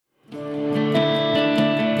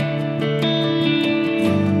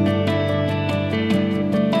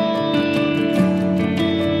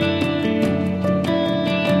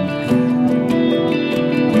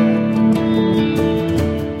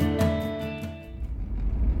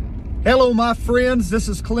Hello, my friends. This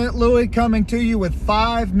is Clint Louie coming to you with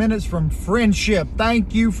 5 minutes from friendship.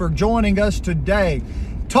 Thank you for joining us today.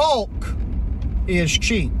 Talk is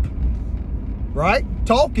cheap, right?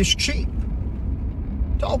 Talk is cheap.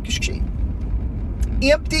 Talk is cheap.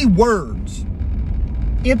 Empty words.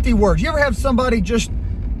 Empty words. You ever have somebody just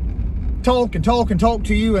talk and talk and talk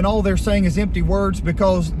to you and all they're saying is empty words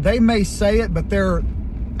because they may say it, but their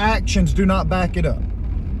actions do not back it up?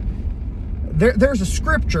 There's a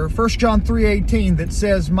scripture, 1 John 3:18, that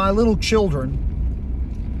says, "My little children,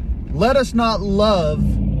 let us not love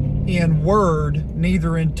in word,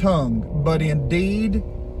 neither in tongue, but in deed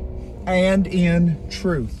and in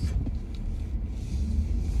truth."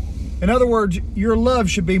 In other words, your love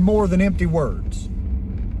should be more than empty words.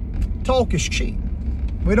 Talk is cheap.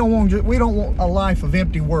 We don't want a life of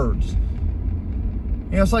empty words.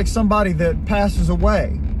 You know, it's like somebody that passes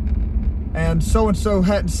away, and so-and-so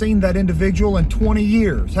hadn't seen that individual in 20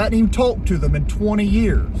 years, hadn't even talked to them in 20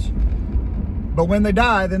 years. But when they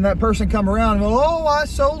die, then that person come around and go, "Oh, I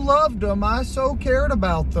so loved them. I so cared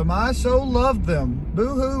about them. I so loved them.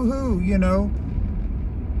 Boo-hoo-hoo," you know.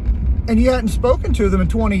 And you hadn't spoken to them in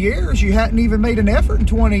 20 years. You hadn't even made an effort in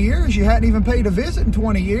 20 years. You hadn't even paid a visit in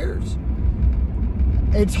 20 years.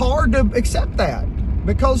 It's hard to accept that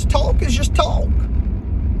because talk is just talk.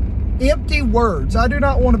 Empty words. I do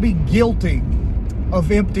not want to be guilty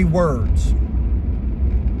of empty words.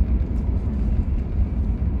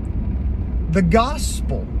 The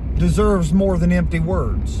gospel deserves more than empty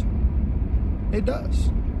words. It does.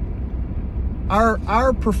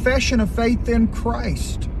 Our profession of faith in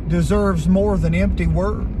Christ deserves more than empty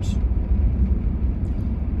words.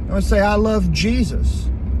 I would say, "I love Jesus."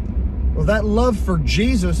 Well, that love for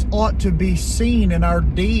Jesus ought to be seen in our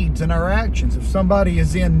deeds and our actions. If somebody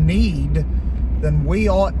is in need, then we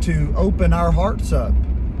ought to open our hearts up,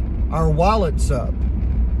 our wallets up,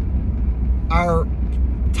 our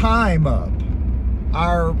time up,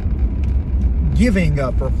 our giving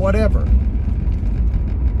up, or whatever.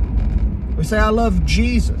 We say, "I love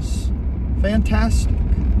Jesus." Fantastic.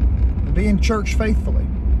 Be in church faithfully.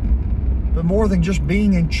 But more than just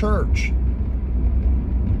being in church,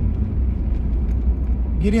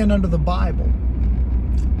 get in under the Bible.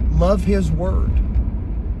 Love His Word.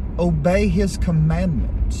 Obey His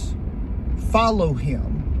commandments. Follow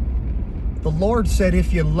Him. The Lord said,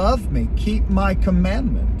 "If you love me, keep my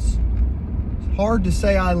commandments." It's hard to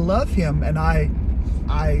say I love Him and I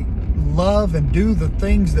love and do the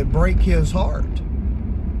things that break His heart.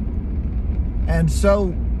 And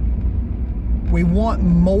so we want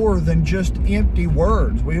more than just empty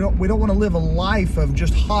words. We don't want to live a life of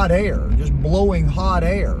just hot air, just blowing hot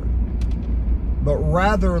air. But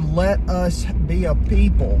rather let us be a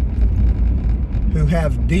people who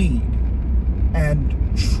have deed and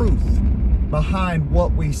truth behind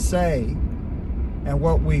what we say and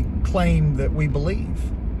what we claim that we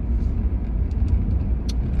believe.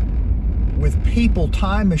 With people,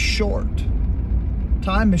 time is short.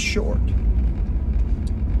 Time is short.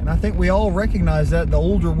 And I think we all recognize that the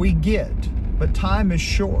older we get, but time is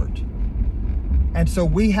short. And so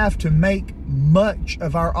we have to make much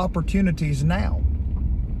of our opportunities now.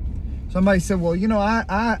 Somebody said, "Well, you know,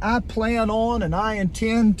 I plan on and I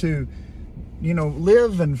intend to, you know,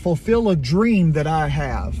 live and fulfill a dream that I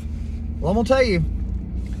have." Well, I'm going to tell you,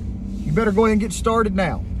 you better go ahead and get started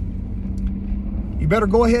now. You better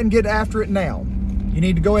go ahead and get after it now. You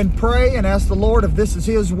need to go ahead and pray and ask the Lord if this is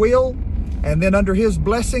His will. And then under His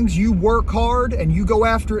blessings, you work hard and you go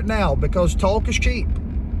after it now, because talk is cheap.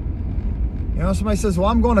 You know, somebody says, "Well,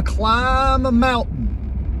 I'm going to climb a mountain."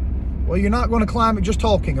 Well, you're not going to climb it just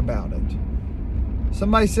talking about it.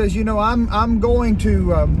 Somebody says, "You know, I'm going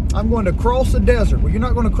to cross a desert." Well, you're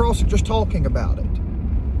not going to cross it just talking about it.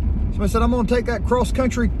 Somebody said, "I'm going to take that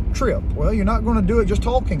cross-country trip." Well, you're not going to do it just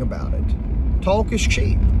talking about it. Talk is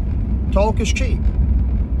cheap. Talk is cheap.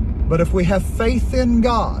 But if we have faith in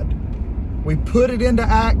God, we put it into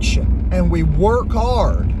action, and we work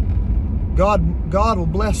hard, God will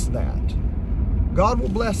bless that. God will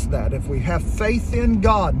bless that. If we have faith in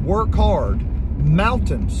God, work hard,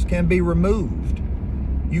 mountains can be removed.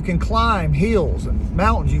 You can climb hills and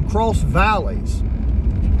mountains. You can cross valleys.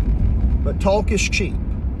 But talk is cheap.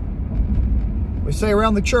 We say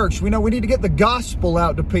around the church, we know we need to get the gospel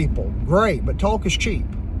out to people. Great, but talk is cheap.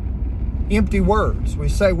 Empty words. We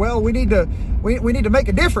say, "Well, we need to make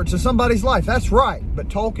a difference in somebody's life." That's right, but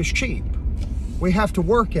talk is cheap. We have to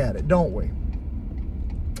work at it, don't we?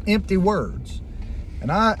 Empty words. And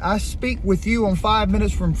I speak with you on 5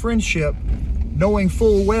 minutes from friendship, knowing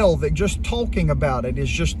full well that just talking about it is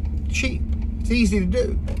just cheap. It's easy to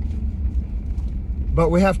do. but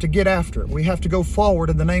we have to get after it. We have to go forward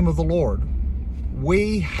in the name of the Lord.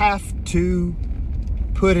 We have to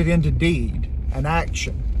put it into deed and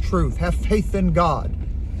action, truth. Have faith in God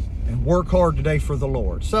and work hard today for the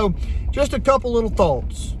Lord. So just a couple little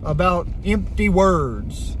thoughts about empty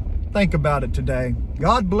words. Think about it today.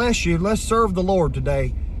 God bless you. Let's serve the Lord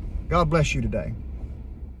today. God bless you today.